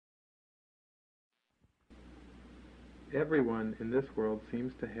Everyone in this world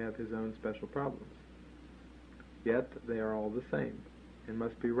seems to have his own special problems. Yet they are all the same, and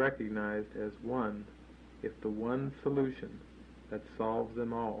must be recognized as one if the one solution that solves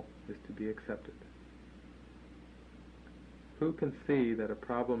them all is to be accepted. Who can see that a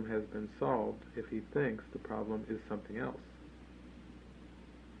problem has been solved if he thinks the problem is something else?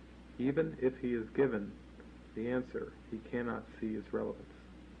 Even if he is given the answer, he cannot see its relevance.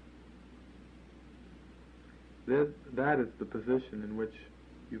 That is the position in which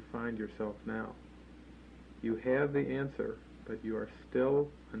you find yourself now. You have the answer, but you are still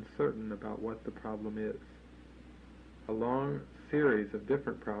uncertain about what the problem is. A long series of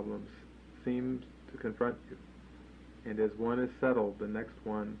different problems seems to confront you, and as one is settled, the next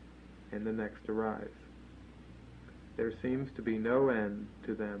one and the next arise. There seems to be no end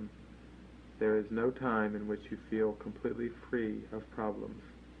to them. There is no time in which you feel completely free of problems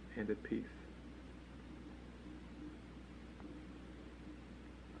and at peace.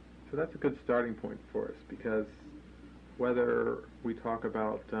 So that's a good starting point for us, because whether we talk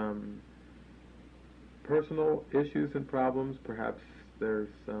about personal issues and problems, perhaps there's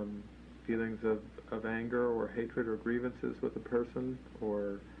feelings of anger or hatred or grievances with a person,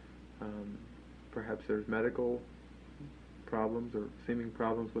 or perhaps there's medical problems or seeming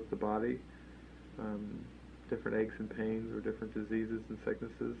problems with the body, different aches and pains or different diseases and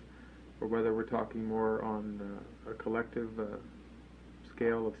sicknesses, or whether we're talking more on a collective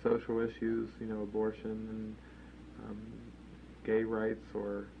scale of social issues, abortion and gay rights,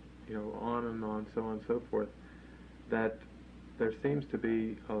 or on and on, so on and so forth, that there seems to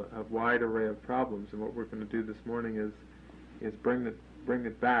be a wide array of problems. And what we're going to do this morning is bring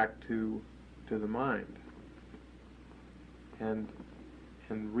it back to the mind and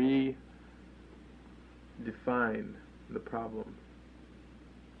redefine the problem,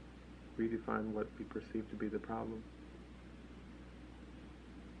 redefine what we perceive to be the problem.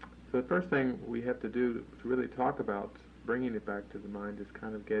 So the first thing we have to do to really talk about bringing it back to the mind is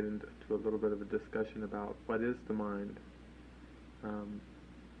kind of get into a little bit of a discussion about what is the mind,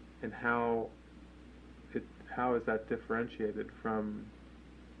 and how is that differentiated from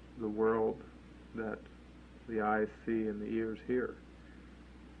the world that the eyes see and the ears hear,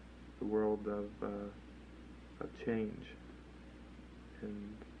 the world of change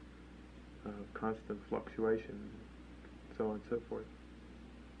and constant fluctuation, so on and so forth.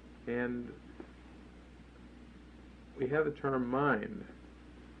 And we have the term mind.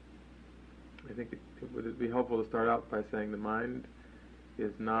 I think it would be helpful to start out by saying the mind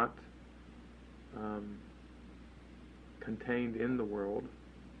is not contained in the world.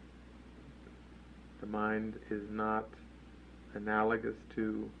 The mind is not analogous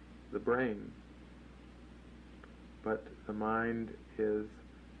to the brain, but the mind is,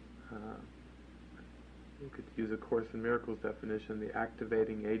 you could use a Course in Miracles definition, the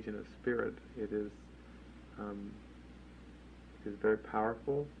activating agent of spirit. It is very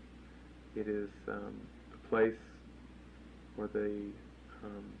powerful. It is the place or the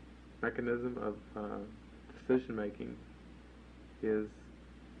mechanism of decision-making is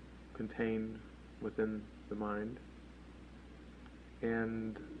contained within the mind,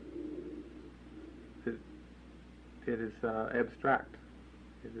 and it is abstract.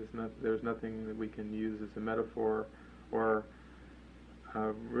 It is not. There's nothing that we can use as a metaphor or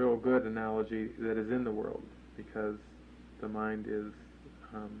a real good analogy that is in the world, because the mind is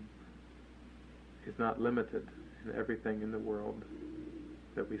not limited, and everything in the world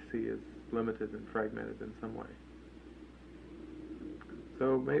that we see is limited and fragmented in some way.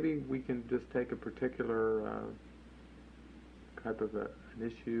 So maybe we can just take a particular type of an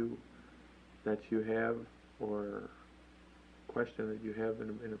issue that you have, or question that you have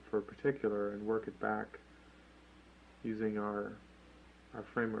for a particular, and work it back using our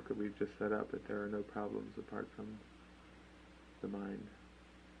framework that we've just set up, that there are no problems apart from the mind.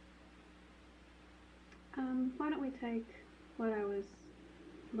 Why don't we take what I was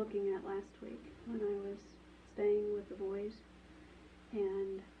looking at last week when I was staying with the boys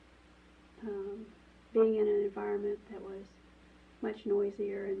and being in an environment that was much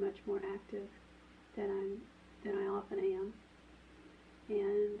noisier and much more active than I often am,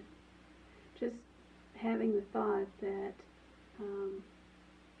 and just having the thought that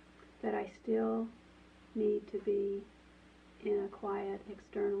that I still need to be in a quiet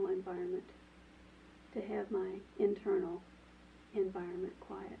external environment to have my internal environment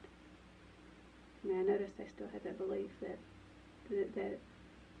quiet. I mean, I noticed I still had that belief that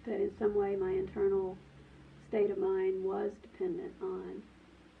in some way my internal state of mind was dependent on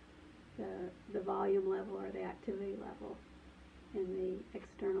the volume level or the activity level in the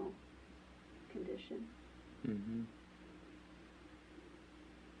external condition. Mm-hmm.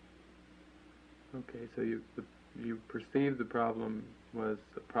 Okay, so you perceived the problem was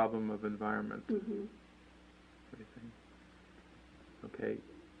a problem of environment. Mm-hmm. Everything. Okay,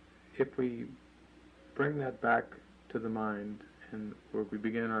 if we bring that back to the mind, and where we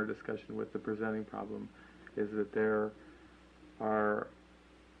begin our discussion with the presenting problem, is that there are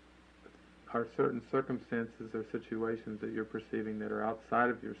certain circumstances or situations that you're perceiving that are outside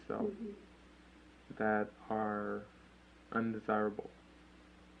of yourself Mm-hmm. that are undesirable.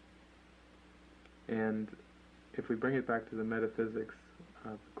 And if we bring it back to the metaphysics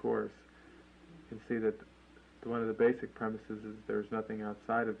of the Course, you can see that one of the basic premises is there's nothing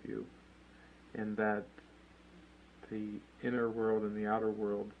outside of you, and that the inner world and the outer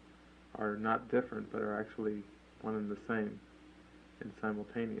world are not different, but are actually one and the same and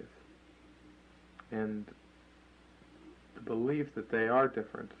simultaneous. And the belief that they are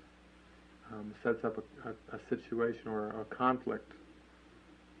different sets up a situation or a conflict,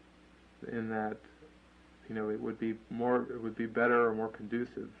 in that, you know, it would be better or more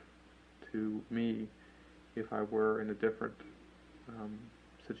conducive to me if I were in a different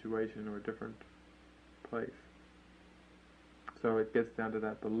situation or a different place. So it gets down to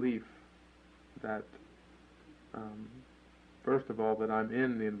that belief that, first of all, that I'm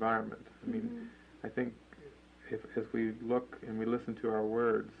in the environment. I mean, Mm-hmm. I think as we look and we listen to our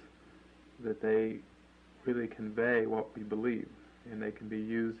words, that they really convey what we believe, and they can be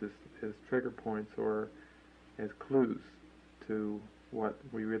used as trigger points or as clues to what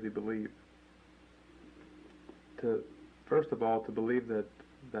we really believe. First of all, to believe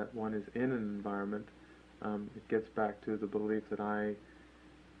that one is in an environment, it gets back to the belief that I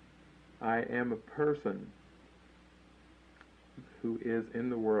am a person who is in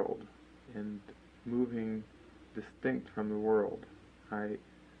the world and moving distinct from the world.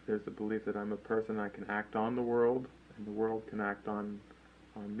 There's a belief that I'm a person, I can act on the world, and the world can act on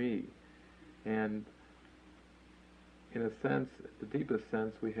me. And in a sense, the deepest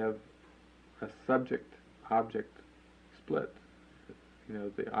sense, we have a subject-object split. You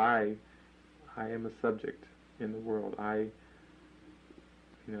know, the I am a subject in the world. I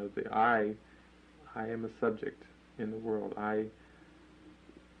am a subject in the world. I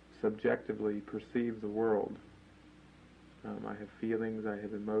subjectively perceive the world. I have feelings, I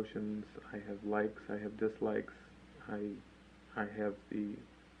have emotions, I have likes, I have dislikes. I have the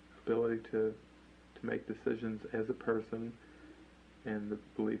ability to make decisions as a person, and the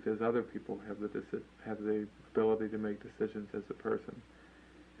belief is other people have the ability to make decisions as a person.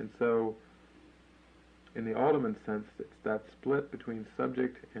 And so, in the ultimate sense, it's that split between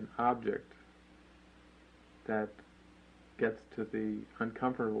subject and object that gets to the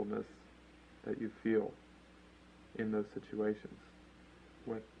uncomfortableness that you feel in those situations,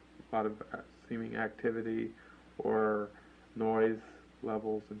 with a lot of seeming activity or noise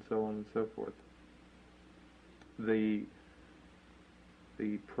levels and so on and so forth. The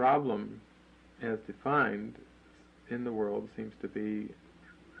problem, as defined in the world, seems to be,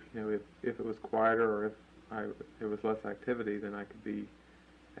 you know, if it was quieter, or if there was less activity, then I could be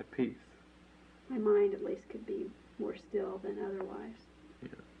at peace. My mind, at least, could be more still than otherwise. Yeah.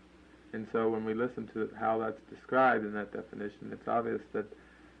 And so when we listen to how that's described in that definition, it's obvious that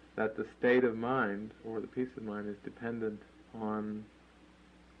the state of mind, or the peace of mind, is dependent on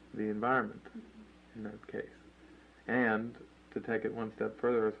the environment in that case. And to take it one step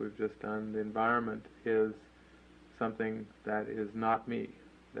further, as we've just done, the environment is something that is not me,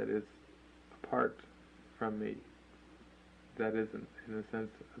 that is apart from me, that isn't, in a sense,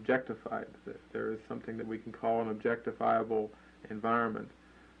 objectified. There is something that we can call an objectifiable environment.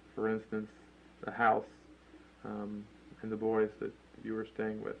 For instance, the house and the boys that you were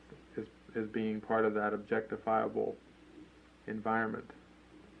staying with is being part of that objectifiable environment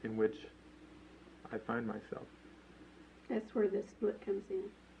in which I find myself. That's where the split comes in,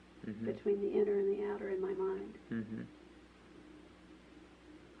 between the inner and the outer in my mind. Mm-hmm.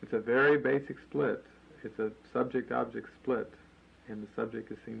 It's a very basic split. It's a subject-object split, and the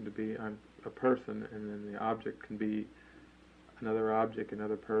subject is seen to be I'm a person, and then the object can be another object,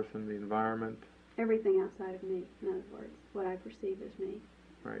 another person, the environment. Everything outside of me, in other words, what I perceive as me.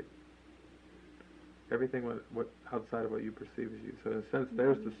 Right. Everything what outside of what you perceive as you. So in a sense,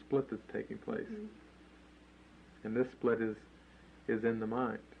 there's the split that's taking place. Mm-hmm. And this split is in the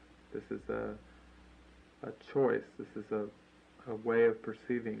mind. This is a choice. This is a way of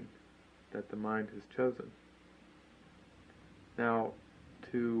perceiving that the mind has chosen. Now,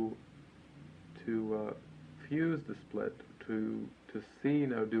 to fuse the split, to see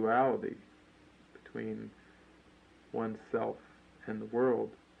no duality between oneself and the world,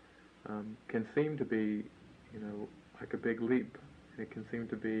 can seem to be, like a big leap. It can seem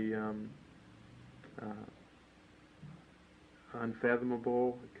to be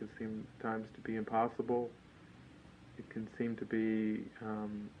unfathomable. It can seem at times to be impossible. It can seem to be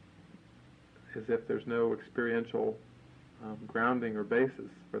as if there's no experiential grounding or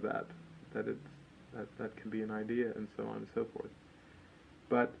basis for that. That can be an idea, and so on and so forth.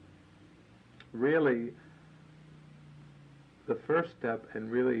 But really, the first step in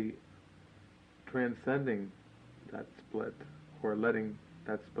really transcending that split, or letting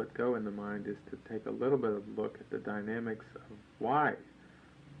that split go in the mind, is to take a little bit of a look at the dynamics of why.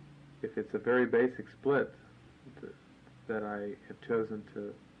 If it's a very basic split that I have chosen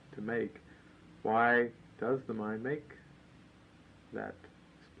to make, why does the mind make that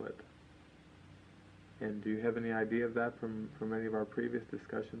split? And do you have any idea of that from any of our previous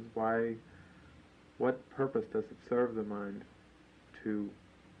discussions? What purpose does it serve the mind to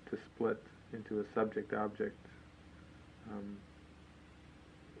split into a subject-object?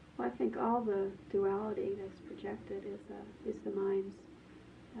 Well, I think all the duality that's projected is the mind's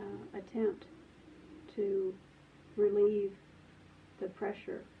attempt to relieve the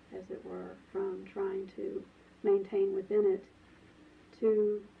pressure, as it were, from trying to maintain within it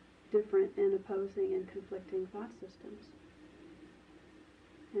two different and opposing and conflicting thought systems.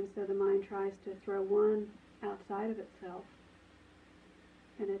 And so the mind tries to throw one outside of itself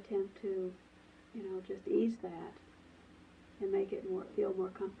and attempt to, just ease that and make it feel more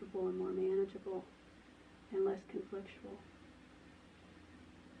comfortable and more manageable and less conflictual.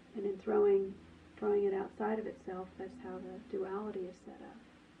 And in throwing it outside of itself, that's how the duality is set up.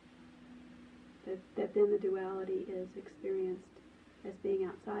 That then the duality is experienced as being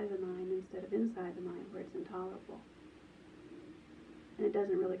outside of the mind instead of inside the mind, where it's intolerable. And it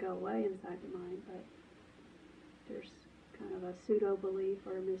doesn't really go away inside the mind, but there's kind of a pseudo-belief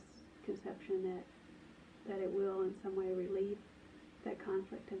or a misconception that it will in some way relieve that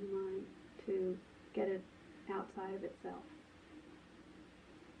conflict in the mind to get it outside of itself.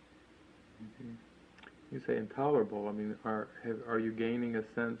 Mm-hmm. You say intolerable. I mean, are you gaining a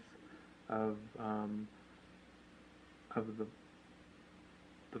sense of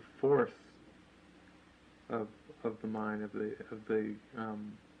the force of the mind, of the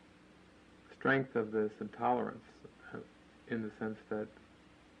strength of this intolerance, in the sense that,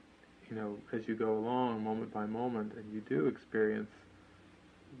 as you go along moment by moment, and you do experience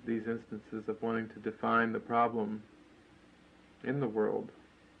these instances of wanting to define the problem in the world,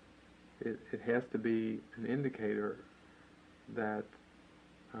 it has to be an indicator that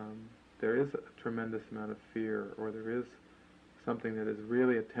there is a tremendous amount of fear, or there is something that is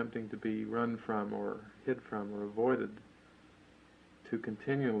really attempting to be run from or hid from or avoided, to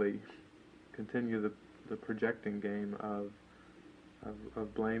continue the projecting game of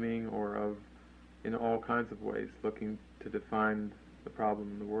blaming, or of, in all kinds of ways, looking to define the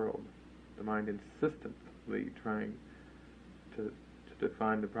problem in the world. The mind insistently trying to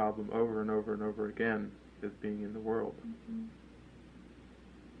define the problem over and over and over again as being in the world. Mm-hmm.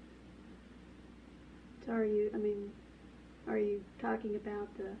 So are you talking about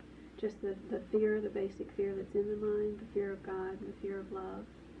just the fear, the basic fear that's in the mind, the fear of God and the fear of love,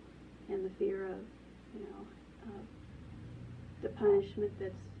 and the fear of, the punishment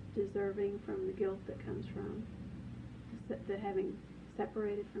that's deserving from the guilt that comes from the having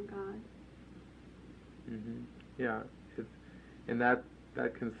separated from God? Mm-hmm. Yeah, and that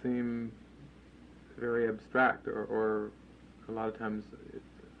can seem very abstract, or a lot of times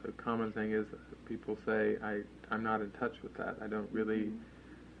a common thing is people say, I'm not in touch with that. I don't really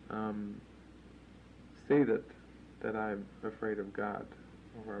see that I'm afraid of God,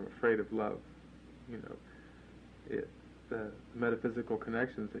 or I'm afraid of love. The metaphysical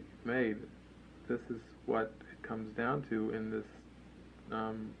connections that you've made, this is what it comes down to in this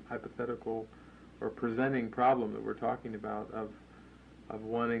hypothetical or presenting problem that we're talking about, of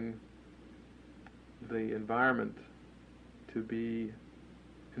wanting the environment to be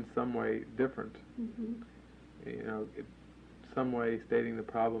in some way different. Mm-hmm. Some way stating the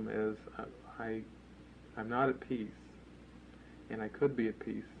problem is, I'm not at peace, and I could be at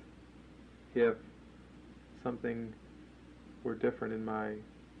peace if something were different in my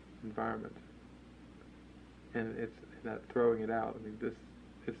environment. And it's that throwing it out. I mean,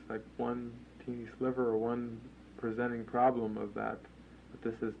 it's like one teeny sliver or one presenting problem of that, but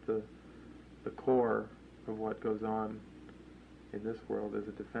this is the core of what goes on in this world as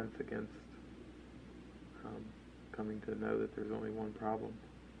a defense against coming to know that there's only one problem,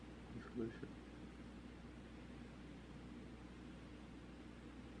 one solution.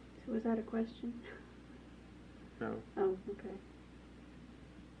 So was that a question? No. Oh, okay.